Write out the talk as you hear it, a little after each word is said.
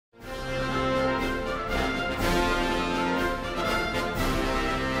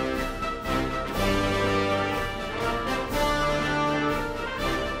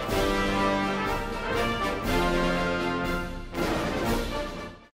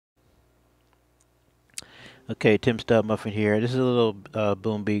Okay, Tim Stud Muffin here. This is a little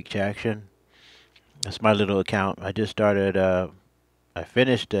Boom Beach action. That's my little account. I just started. I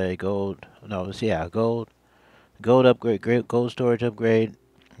finished a gold. No, it's yeah, gold upgrade, great gold storage upgrade,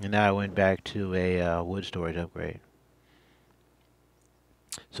 and now I went back to a wood storage upgrade.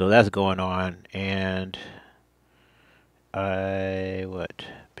 So that's going on, and I what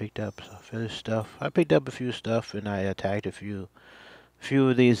picked up finished stuff. I picked up a few stuff, and I attacked a few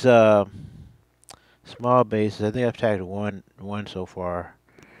of these small bases. I think I've attacked one so far.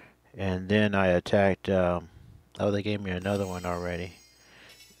 And then I attacked. Oh, they gave me another one already.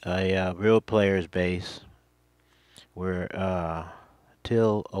 A real player's base where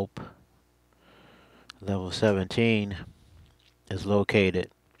Till Op level 17 is located.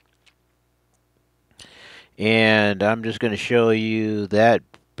 And I'm just going to show you that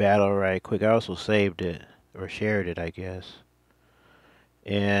battle right quick. I also saved it or shared it, I guess.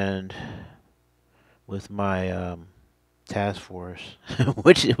 And with my task force,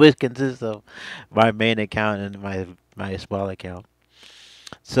 which consists of my main account and my small account.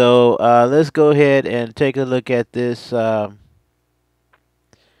 So let's go ahead and take a look at this. Yeah,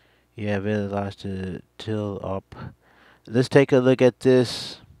 really lost to till up. Let's take a look at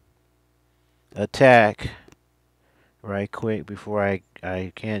this attack right quick before I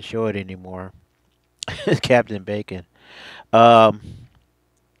can't show it anymore. It's Captain Bacon. Um,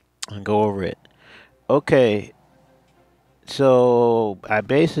 and go over it. Okay, so I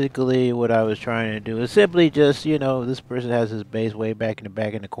basically what I was trying to do is simply just this person has his base way back in the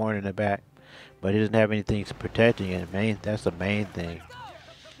back in the corner in the back, but he doesn't have anything protecting it. That's the main thing.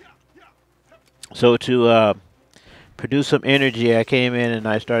 So to produce some energy, I came in and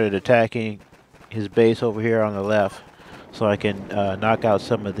I started attacking his base over here on the left, so I can knock out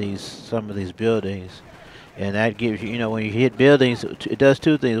some of these buildings. And that gives you, when you hit buildings, it does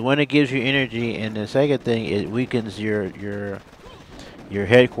two things. One, it gives you energy, and the second thing, it weakens your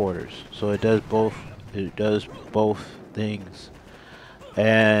headquarters. So it does both. It does both things.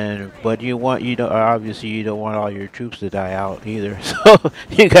 And but you don't obviously you don't want all your troops to die out either. So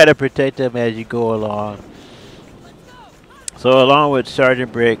you got to protect them as you go along. So along with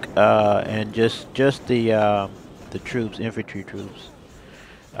Sergeant Brick and just the troops, infantry troops,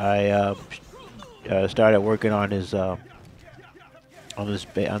 I started working on his on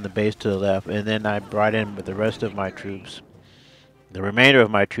the base to the left, and then I brought in the rest of my troops, the remainder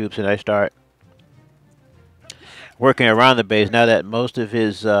of my troops, and I start working around the base. Now that most of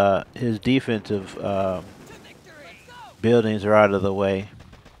his defensive buildings are out of the way,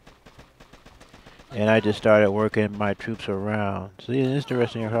 and I just started working my troops around. See, it's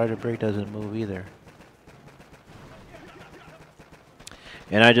interesting. Your Sergeant Brick doesn't move either.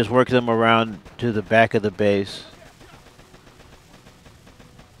 And I just work them around to the back of the base.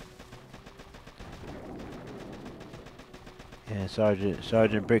 And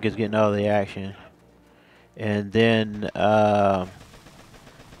Sergeant Brick is getting all the action. And then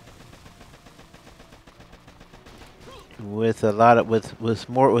with a lot of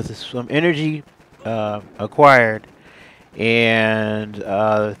with some energy acquired and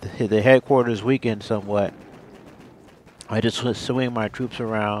the headquarters weakened somewhat, I just swing my troops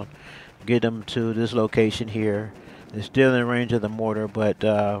around, get them to this location here. They're still in range of the mortar, but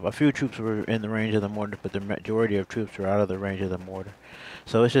a few troops were in the range of the mortar, but the majority of troops were out of the range of the mortar.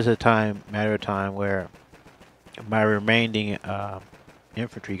 So it's just matter of time where my remaining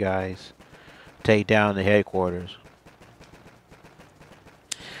infantry guys take down the headquarters.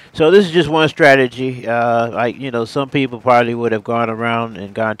 So this is just one strategy. Some people probably would have gone around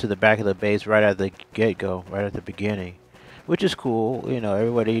and gone to the back of the base right at the get-go, right at the beginning, which is cool.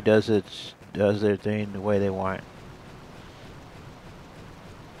 Everybody does their thing the way they want.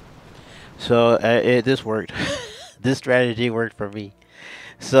 So this worked. This strategy worked for me.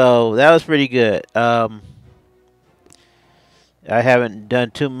 So that was pretty good. I haven't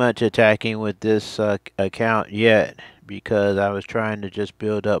done too much attacking with this account yet because I was trying to just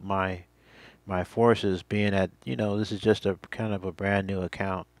build up my forces, being that this is just a kind of a brand new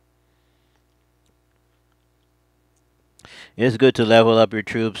account. It's good to level up your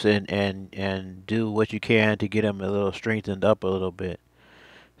troops and do what you can to get them a little strengthened up a little bit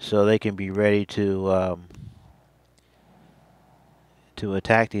so they can be ready to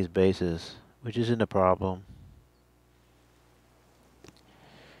attack these bases, which isn't a problem.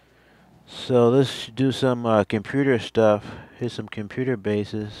 So let's do some computer stuff. Hit some computer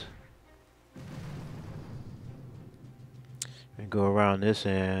bases. And go around this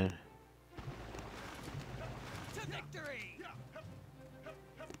end.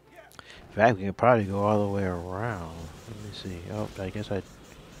 In fact, we can probably go all the way around. Let me see. Oh, I guess I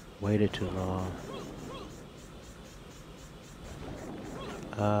waited too long.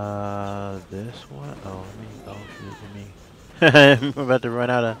 This one? Oh, let me, oh shoot, let me. I'm about to run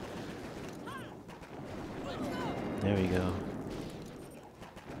out of. There we go.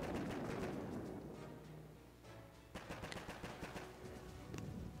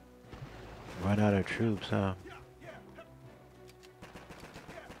 Run out of troops, huh?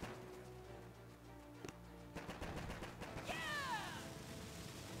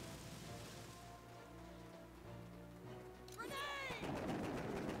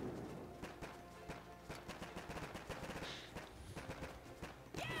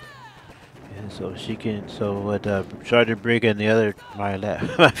 And so she can, so with Sergeant Brig and the other, my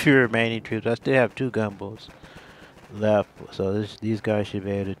few remaining troops, I still have 2 gunboats left, so these guys should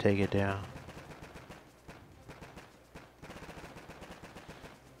be able to take it down.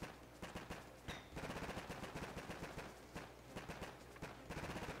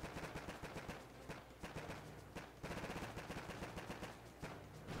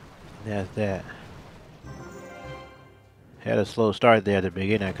 That's that. Had a slow start there at the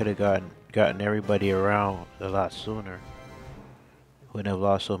beginning. I could have gotten everybody around a lot sooner. Wouldn't have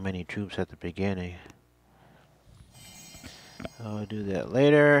lost so many troops at the beginning. I'll do that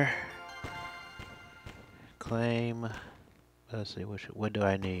later. Claim. Let's see, what do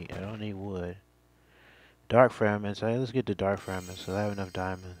I need? I don't need wood. Dark fragments. Let's get the dark fragments so I have enough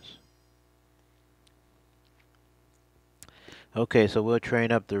diamonds. Okay, so we'll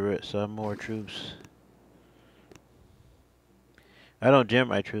train up some more troops. I don't gym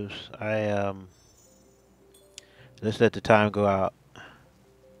my troops. Just let the time go out.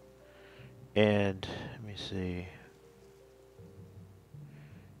 And let me see.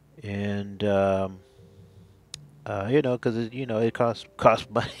 And you know, because it costs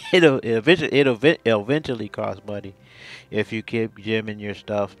money. it'll eventually cost money if you keep gymming your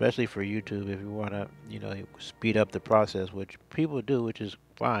stuff, especially for YouTube. If you want to, speed up the process, which people do, which is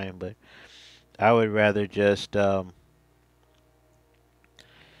fine. But I would rather just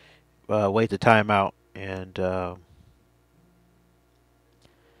wait the time out and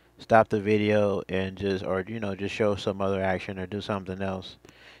stop the video and just show some other action or do something else,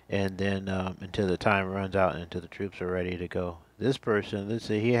 and then until the time runs out and until the troops are ready to go. This person, let's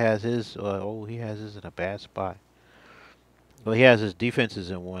see, he has his he has his in a bad spot. Well, he has his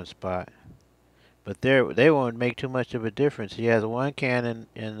defenses in one spot, but they won't make too much of a difference. He has 1 cannon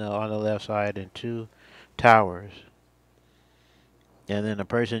on the left side and 2 towers. And then the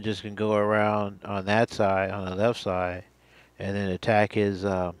person just can go around on that side, on the left side, and then attack his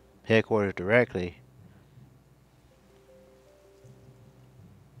headquarters directly,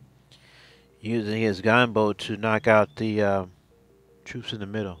 using his gunboat to knock out the troops in the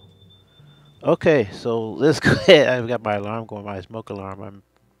middle. Okay, so let's go ahead. I've got my alarm going, my smoke alarm. I'm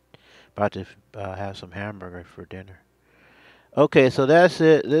about to have some hamburger for dinner. Okay, so that's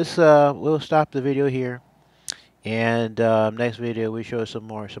it. We'll stop the video here, and next video we show some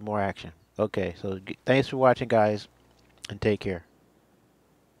more action. Okay, so thanks for watching, guys, and take care.